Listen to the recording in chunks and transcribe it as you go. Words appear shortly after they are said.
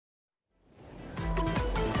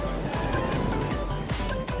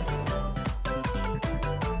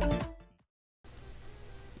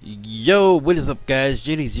Yo, what is up, guys?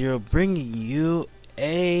 TheJDzero bringing you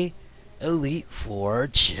a Elite Four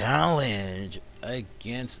challenge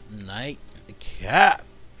against Nightcap,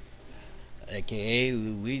 aka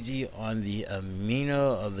Luigi, on the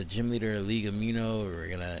Amino of the Gym Leader League Amino. We're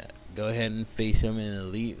gonna go ahead and face him in an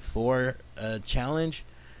Elite Four challenge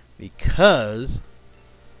because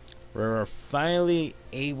we're finally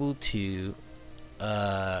able to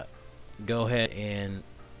go ahead and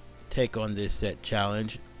take on this set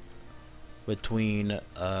challenge between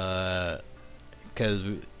because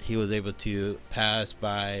he was able to pass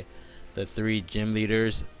by the three gym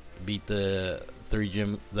leaders, beat the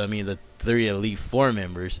three Elite Four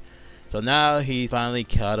members. So now he finally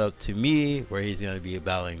caught up to me, where he's gonna be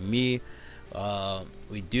battling me.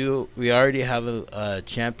 We already have a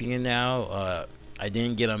champion now. I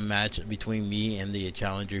didn't get a match between me and the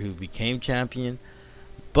challenger who became champion,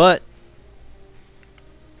 but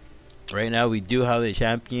right now we do have a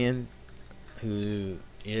champion who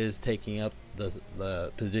is taking up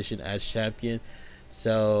the position as champion.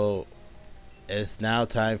 So it's now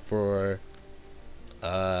time for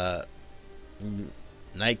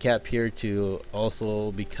Nightcap here to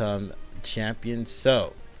also become champion.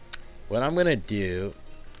 So what I'm gonna do,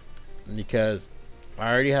 because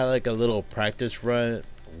I already had like a little practice run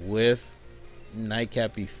with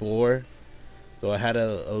Nightcap before, so I had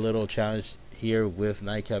a little challenge here with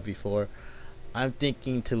Nightcap before. I'm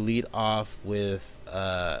thinking to lead off with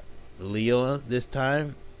Leo this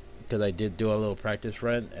time, because I did do a little practice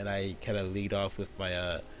run, and I kind of lead off with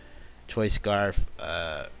my Choice Scarf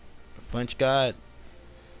Flinch God,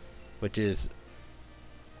 which is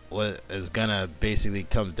what is gonna basically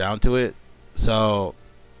come down to it. So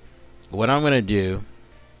what I'm gonna do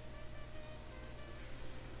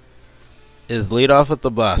is lead off with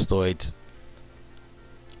the Blastoids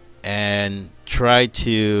and try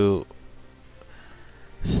to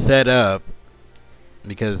set up,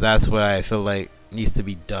 because that's what I feel like needs to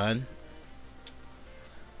be done.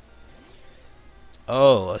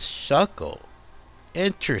 Oh, a Shuckle.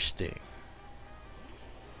 Interesting.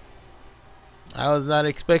 I was not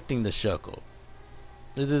expecting the Shuckle.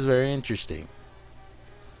 This is very interesting.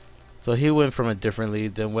 So he went from a different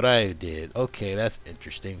lead than what I did. Okay, that's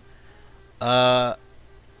interesting. I'm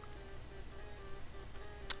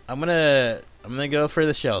gonna go for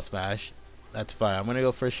the Shell Smash. That's fine. I'm gonna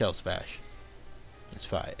go for a Shell Smash. It's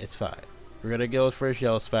fine. It's fine. We're gonna go for a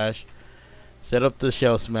Shell Smash. Set up the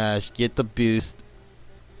Shell Smash. Get the boost.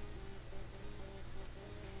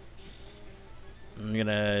 I'm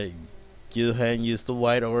gonna go ahead and use the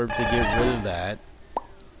White Orb to get rid of that.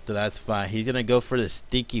 So that's fine. He's gonna go for the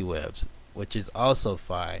Sticky Webs, which is also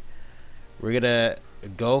fine. We're gonna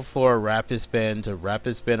go for a Rapid Spin to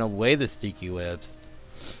Rapid Spin away the Sticky Webs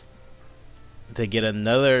to get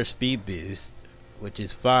another speed boost, which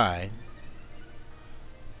is fine.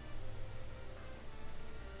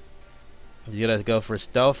 He's gonna go for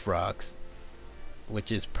Stealth Rocks, which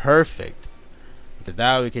is perfect, because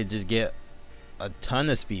now we can just get a ton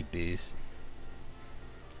of speed boost.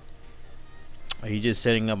 He's just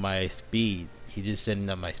setting up my speed. He's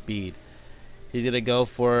gonna go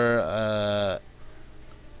for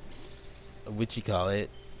what you call it,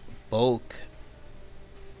 bulk.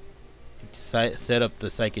 Set up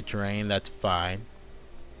the Psychic Terrain. That's fine.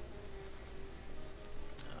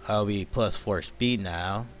 I'll be +4 speed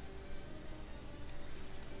now,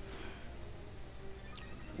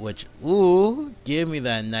 which, ooh, give me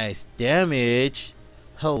that nice damage.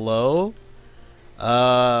 Hello.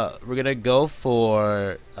 We're gonna go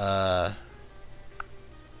for the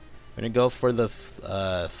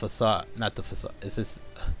facade, not the facade. Is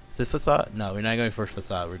this facade? No, we're not going for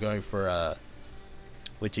facade. We're going for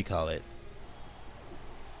what you call it.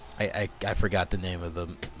 I forgot the name of the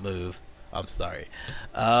move. I'm sorry.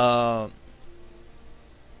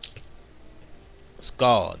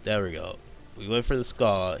 Skull. There we go. We went for the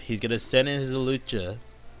Skull. He's gonna send in his Lucha,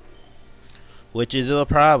 which is a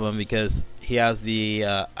problem because he has the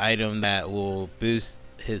item that will boost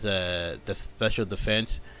his the special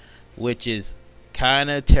defense, which is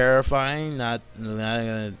kind of terrifying. Not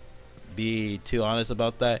gonna be too honest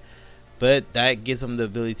about that, but that gives him the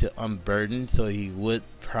ability to unburden, so he would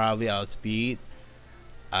probably outspeed.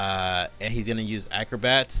 And he's gonna use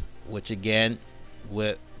Acrobats, which again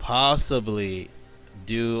would possibly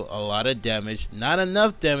do a lot of damage. Not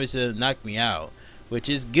enough damage to knock me out, which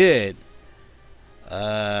is good.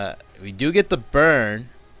 We do get the burn,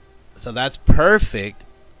 so that's perfect,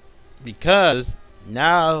 because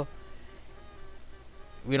now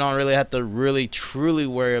we don't really have to really truly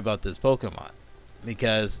worry about this Pokemon,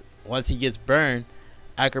 because once he gets burned,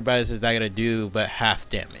 Acrobatics is not gonna do but half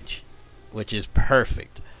damage, which is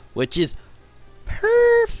perfect. which is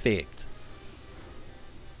perfect.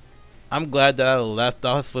 I'm glad that I left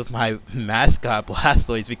off with my mascot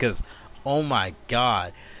Blastoise because, oh my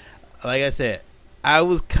god, like I said, I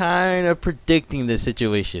was kind of predicting this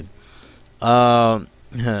situation. He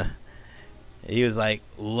was like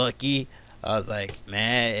lucky. I was like,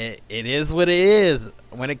 man, it is what it is.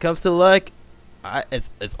 When it comes to luck,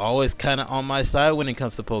 it's always kind of on my side when it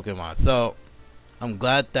comes to Pokemon. So I'm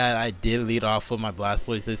glad that I did lead off with my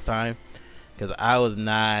Blastoise this time, because I was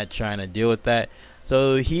not trying to deal with that.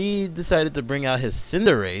 So he decided to bring out his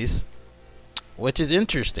Cinderace, which is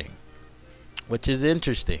interesting.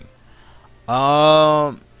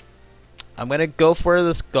 I'm gonna go for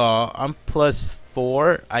the Skull. I'm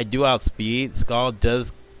 +4. I do outspeed. Skull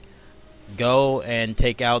does go and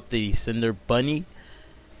take out the Cinder Bunny,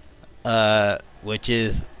 which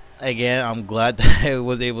is, again, I'm glad that I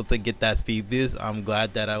was able to get that speed boost. I'm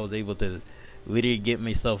glad that I was able to literally get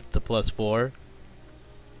myself to +4.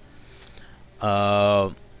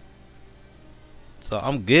 So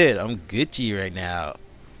I'm good. I'm Gucci right now.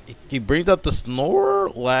 He brings up the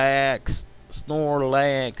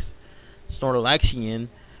Snorlaxian.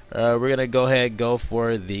 We're gonna go ahead and go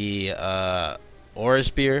for the Aura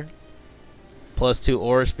Spear. +2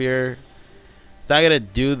 Aura Spear. It's not gonna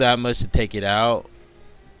do that much to take it out,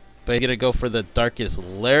 but he's gonna go for the Darkest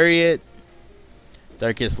Lariat.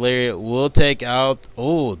 Darkest Lariat will take out.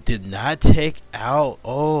 Oh, did not take out.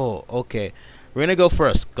 Oh, okay. We're gonna go for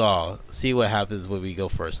a Skull. See what happens when we go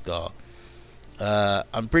for a Skull.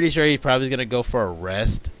 I'm pretty sure he's probably gonna go for a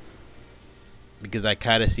Rest, because I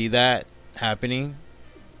kind of see that happening.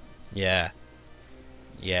 Yeah,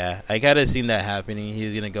 I kind of seen that happening.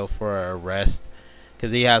 He's gonna go for a Rest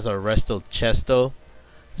because he has a Resto Chesto.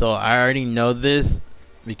 So I already know this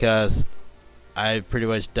because I pretty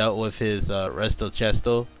much dealt with his Resto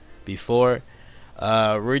Chesto before.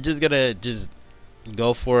 We're just gonna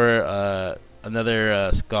go for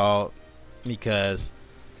another Skull, because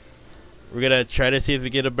we're gonna try to see if we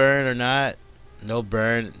get a burn or not. No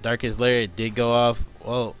burn. Darkest Lariat did go off.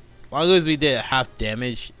 Well, as long as we did half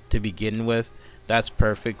damage to begin with, that's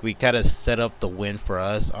perfect. We kind of set up the win for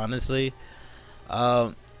us, honestly.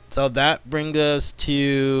 So that brings us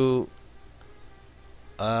to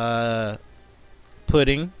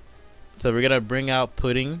Pudding. So we're gonna bring out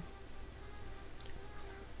Pudding,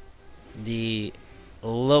 the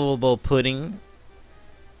lovable Pudding.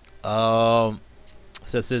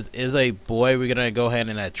 Since this is a boy, we're gonna go ahead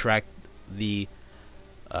and attract the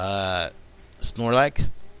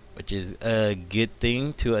Snorlax, which is a good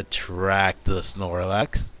thing to attract the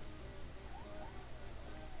Snorlax.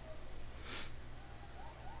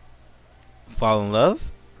 Fall in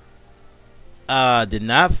love? Did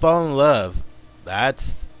not fall in love. That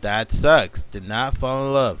sucks. Did not fall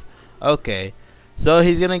in love. Okay, so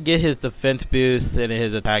he's gonna get his defense boost and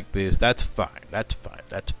his attack boost. That's fine. That's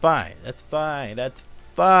fine.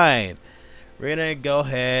 We're gonna go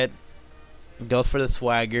ahead and go for the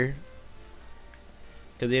Swagger,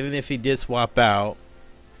 because even if he did swap out,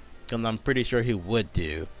 because I'm pretty sure he would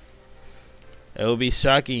do, it would be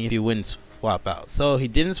shocking if he wouldn't swap out. So he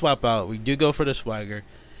didn't swap out. We do go for the Swagger.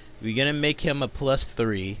 We're gonna make him a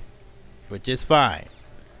 +3, which is fine.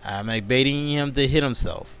 I'm like baiting him to hit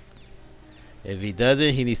himself. If he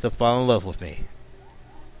doesn't, he needs to fall in love with me.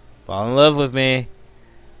 Fall in love with me.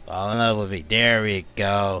 Fall in love with me. There we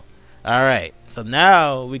go. Alright, so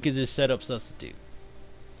now we can just set up Substitute,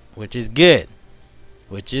 which is good.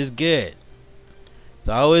 It's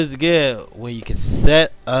always good when you can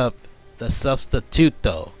set up the Substitute,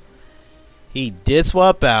 though. He did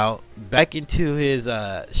swap out back into his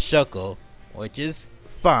Shuckle, which is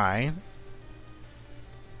fine.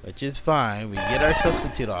 We get our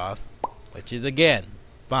Substitute off, which is, again,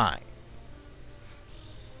 fine.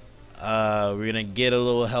 We're gonna get a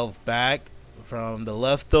little health back from the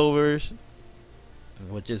leftovers,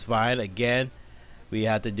 which is fine. Again, we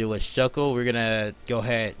have to do a Shuckle. We're gonna go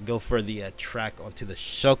ahead and go for the attract onto the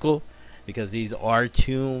Shuckle, because these are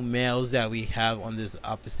two males that we have on this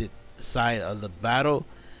opposite side of the battle.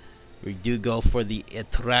 We do go for the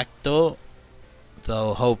Attracto,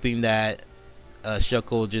 so hoping that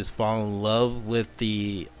Shuckle will just fall in love with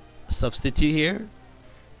the Substitute here.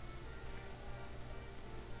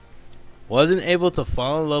 Wasn't able to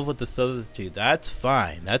fall in love with the Substitute. That's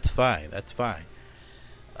fine.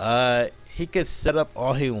 He could set up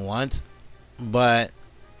all he wants, but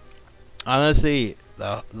honestly,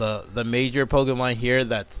 the major Pokemon here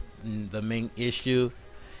that's the main issue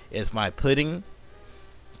is my Pudding,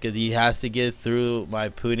 because he has to get through my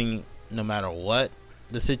Pudding no matter what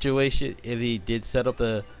the situation. If he did set up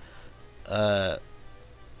the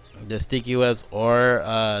the sticky webs, or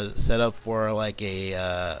set up for like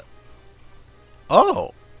a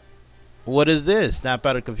oh, what is this? Snap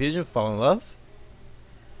out of confusion, fall in love.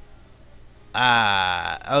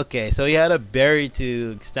 Ah, okay. So he had a berry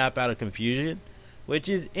to snap out of confusion, which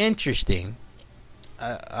is interesting.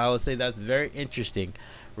 I would say that's very interesting.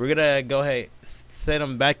 We're gonna go ahead set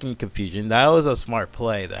him back in confusion. That was a smart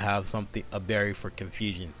play to have something, a berry for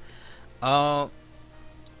confusion.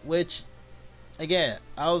 Which again,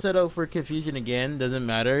 I'll set up for confusion again. Doesn't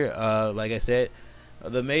matter. Like I said,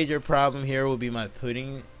 the major problem here will be my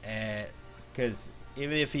pudding, and because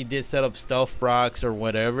even if he did set up stealth rocks or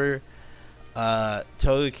whatever,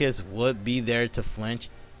 Togekiss would be there to flinch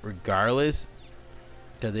regardless,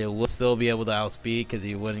 because it would still be able to outspeed because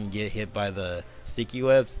he wouldn't get hit by the sticky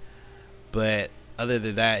webs. But other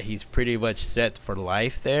than that, he's pretty much set for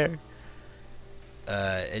life there.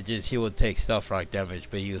 It just, he would take stealth rock damage,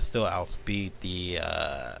 but he would still outspeed the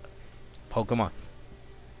Pokemon.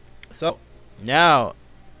 So now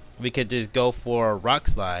we could just go for Rock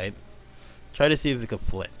Slide. Try to see if we can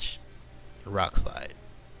flinch. Rock Slide.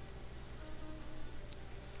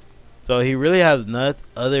 So he really has no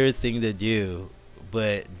other thing to do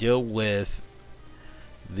but deal with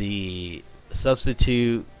the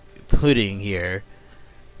substitute pudding here,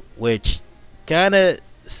 which kind of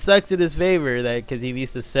sucks in his favor, that because he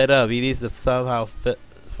needs to set up. He needs to somehow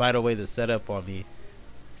find a way to set up on me.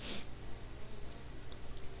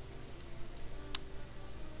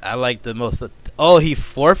 I like the most. Oh, he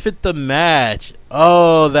forfeit the match.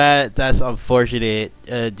 Oh, that's unfortunate.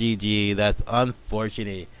 GG. That's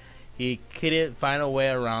unfortunate. He couldn't find a way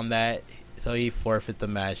around that, so he forfeit the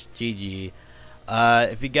match. GG.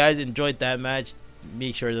 If you guys enjoyed that match,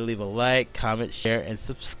 make sure to leave a like, comment, share, and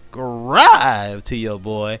subscribe to your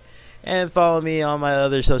boy. And follow me on my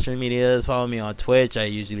other social medias. Follow me on Twitch. I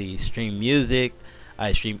usually stream music.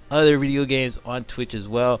 I stream other video games on Twitch as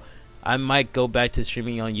well. I might go back to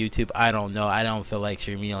streaming on YouTube. I don't know. I don't feel like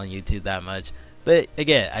streaming on YouTube that much. But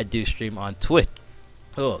again, I do stream on Twitch.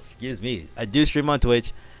 Oh, excuse me. I do stream on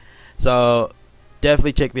Twitch. So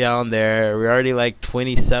definitely check me out on there. We're already like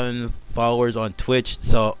 27 followers on Twitch.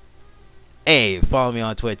 So, hey, follow me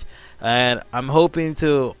on Twitch. And I'm hoping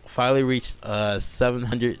to finally reach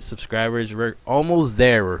 700 subscribers. We're almost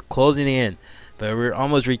there. We're closing in. But we're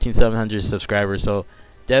almost reaching 700 subscribers. So,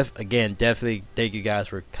 again, definitely thank you guys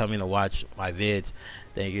for coming to watch my vids.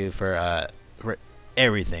 Thank you for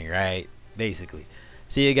everything, right? Basically.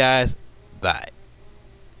 See you guys. Bye.